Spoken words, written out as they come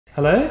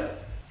Hello?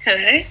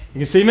 Hello? You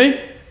can see me?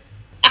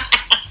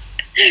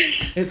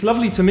 It's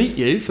lovely to meet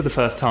you for the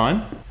first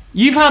time.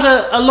 You've had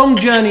a long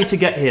journey to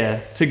get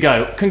here, to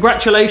go.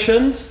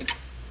 Congratulations.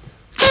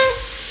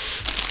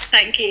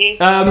 Thank you.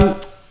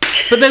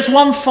 But there's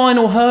one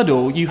final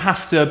hurdle you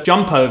have to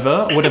jump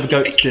over, or whatever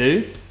goats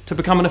do, to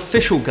become an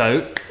official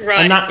goat, right.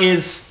 And that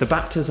is the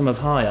baptism of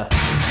fire.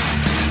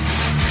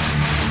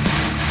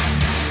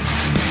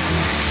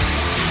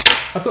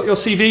 I've got your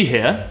CV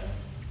here.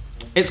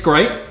 It's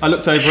great. I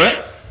looked over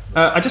it.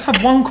 I just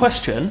have one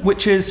question,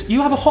 which is,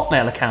 you have a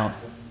Hotmail account,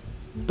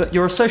 but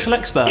you're a social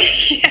expert.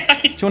 Yeah, I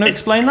do. Do you want to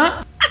explain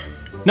that?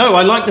 No,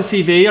 I like the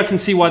CV. I can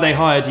see why they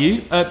hired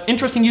you.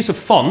 Interesting use of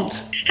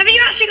font. Have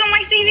you actually got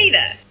my CV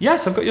there?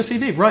 Yes, I've got your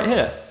CV right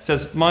here. It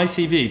says, my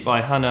CV by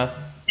Hannah,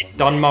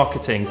 done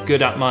marketing,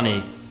 good at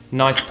money,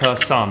 nice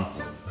person.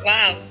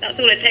 Wow, that's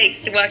all it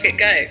takes to work at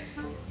Go.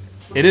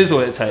 It is all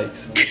it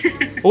takes.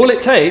 All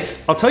it takes,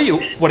 I'll tell you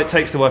what it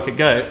takes to work at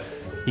Go.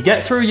 You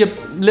get through your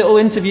little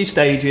interview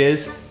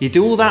stages, you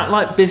do all that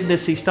like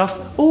businessy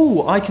stuff.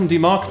 Oh, I can do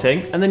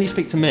marketing, and then you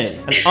speak to me.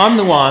 And I'm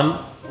the one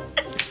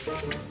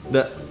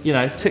that, you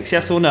know, ticks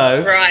yes or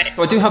no. Right.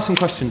 So I do have some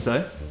questions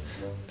though.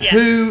 Yeah.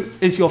 Who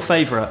is your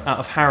favourite out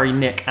of Harry,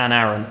 Nick and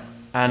Aaron?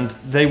 And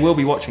they will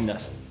be watching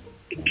this.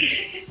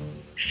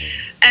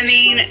 I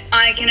mean,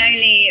 I can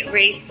only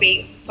really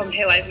speak from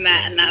who I've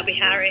met, and that'll be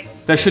Harry.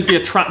 There should be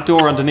a trap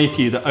door underneath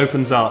you that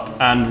opens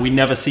up and we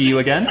never see you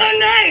again. Oh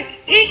no,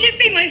 who should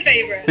be my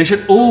favourite? They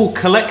should all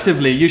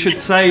collectively, you should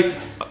say,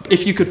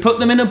 if you could put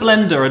them in a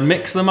blender and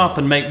mix them up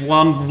and make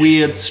one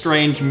weird,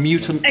 strange,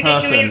 mutant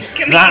person,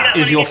 can we that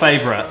is your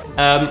favourite.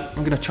 I'm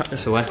going to chuck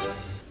this away.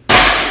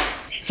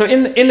 So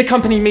in the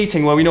company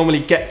meeting where we normally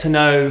get to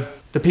know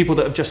the people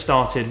that have just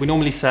started, we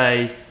normally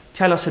say,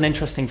 tell us an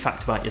interesting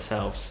fact about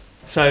yourselves.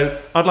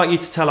 So I'd like you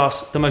to tell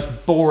us the most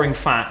boring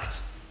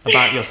fact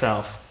about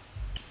yourself.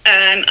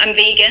 I'm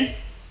vegan.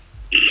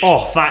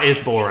 Oh, that is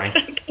boring.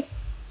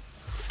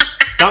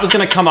 That was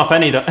going to come up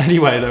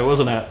anyway though,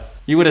 wasn't it?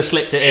 You would have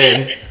slipped it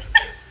in.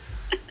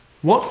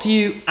 What do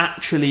you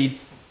actually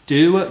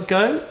do at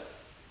Go?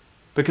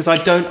 Because I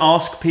don't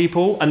ask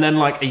people, and then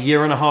like a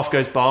year and a half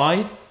goes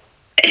by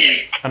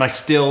and I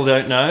still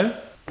don't know.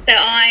 So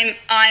I'm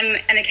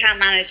an account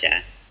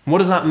manager. What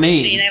does that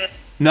mean? Do you know what?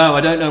 No,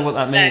 I don't know what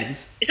that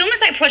means. It's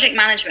almost like project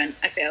management,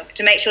 I feel,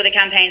 to make sure the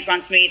campaigns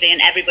run smoothly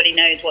and everybody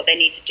knows what they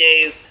need to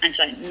do and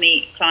to like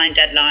meet client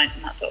deadlines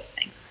and that sort of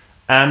thing.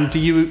 And do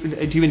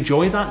you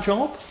enjoy that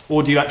job,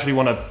 or do you actually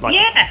want to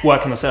like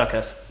work in the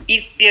circus?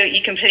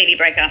 You completely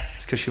break up.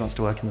 It's because she wants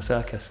to work in the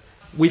circus.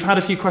 We've had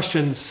a few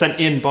questions sent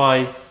in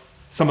by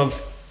some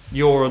of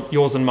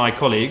yours and my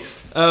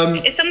colleagues.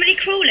 Is somebody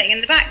crawling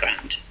in the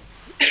background?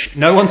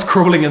 No one's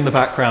crawling in the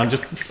background.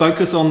 Just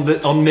focus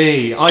on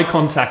me. Eye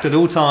contact at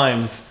all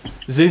times.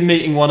 Zoom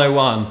meeting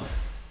 101.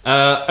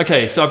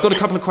 Okay, so I've got a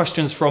couple of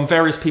questions from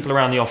various people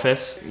around the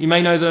office. You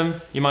may know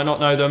them, you might not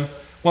know them.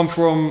 One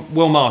from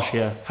Will Marsh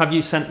here. Have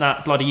you sent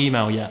that bloody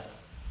email yet?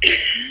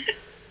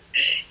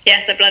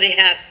 Yes, I bloody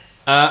have.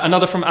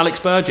 Another from Alex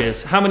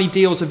Burgess. How many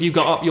deals have you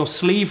got up your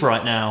sleeve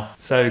right now?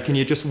 So can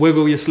you just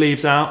wiggle your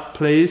sleeves out,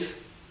 please?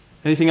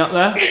 Anything up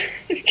there?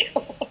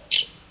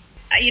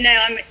 You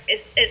know,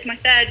 it's my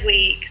third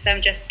week, so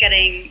I'm just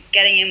getting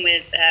in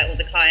with all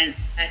the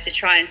clients to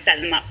try and set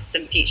them up for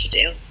some future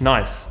deals.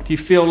 Nice. Do you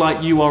feel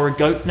like you are a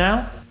goat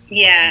now?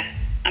 Yeah,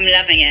 I'm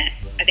loving it.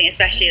 I think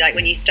especially like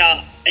when you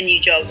start a new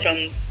job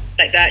from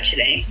like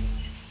virtually,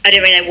 I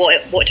don't really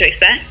know what to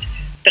expect,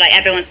 but like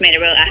everyone's made a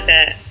real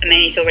effort and made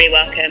me feel really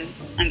welcome.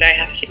 I'm very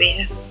happy to be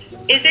here.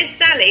 Is this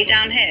Sally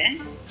down here?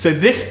 So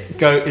this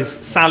goat is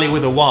Sally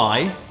with a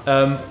Y.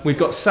 We've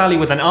got Sally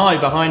with an I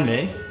behind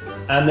me.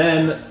 And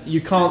then you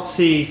can't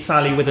see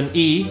Sally with an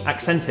E,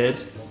 accented,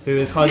 who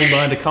is hiding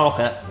behind a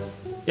carpet.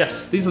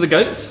 Yes, these are the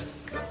goats.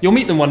 You'll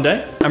meet them one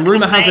day. And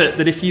rumour has it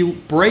that if you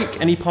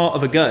break any part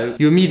of a goat,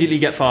 you immediately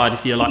get fired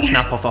if you like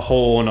snap off a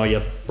horn or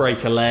you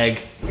break a leg.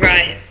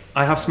 Right.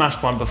 I have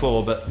smashed one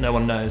before, but no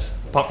one knows.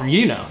 Apart from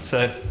you now,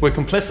 so we're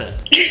complicit.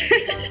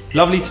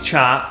 Lovely to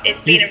chat.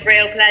 It's been a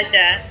real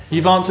pleasure.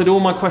 You've answered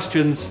all my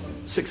questions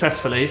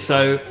successfully,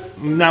 so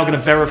I'm now going to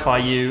verify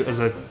you as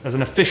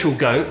an official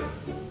goat.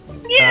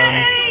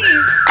 Yay!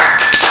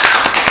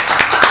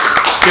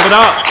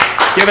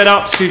 Give it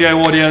up, studio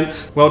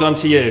audience. Well done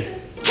to you.